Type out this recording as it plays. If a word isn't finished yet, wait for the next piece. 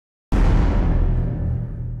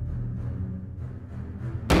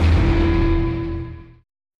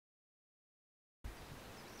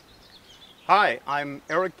Hi, I'm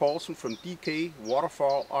Eric Paulson from DK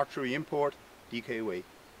Waterfowl Archery Import, DKWA.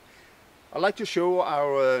 I'd like to show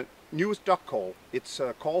our newest duck call. It's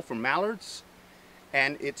a call from Mallards,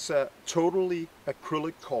 and it's a totally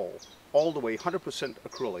acrylic call, all the way 100%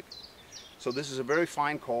 acrylic. So this is a very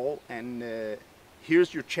fine call, and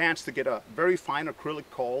here's your chance to get a very fine acrylic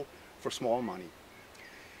call for small money.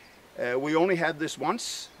 We only had this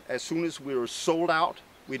once. As soon as we were sold out,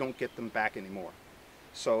 we don't get them back anymore.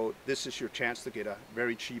 So this is your chance to get a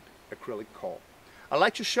very cheap acrylic call. I'd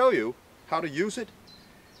like to show you how to use it.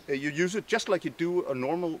 You use it just like you do a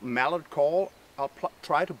normal mallard call. I'll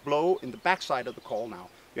try to blow in the backside of the call now.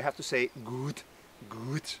 You have to say good,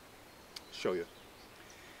 good. Show you.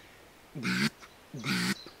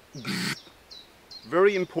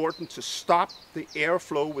 Very important to stop the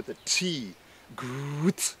airflow with a T.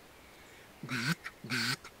 Good.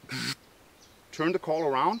 Turn the call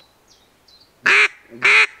around.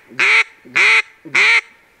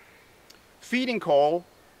 Feeding call,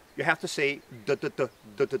 you have to say da da da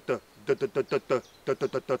da da da da da da da da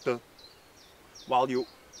da da da while you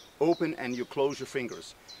open and you close your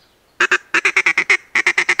fingers.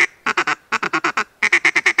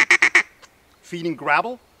 Feeding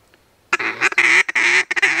gravel.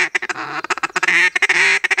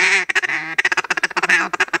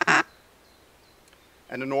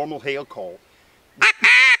 And a normal hail call.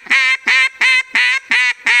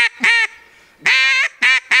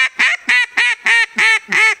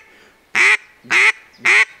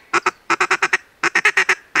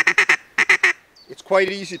 It's quite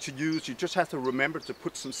easy to use. You just have to remember to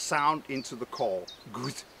put some sound into the call.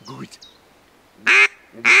 Good, good.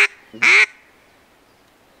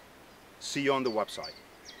 See you on the website.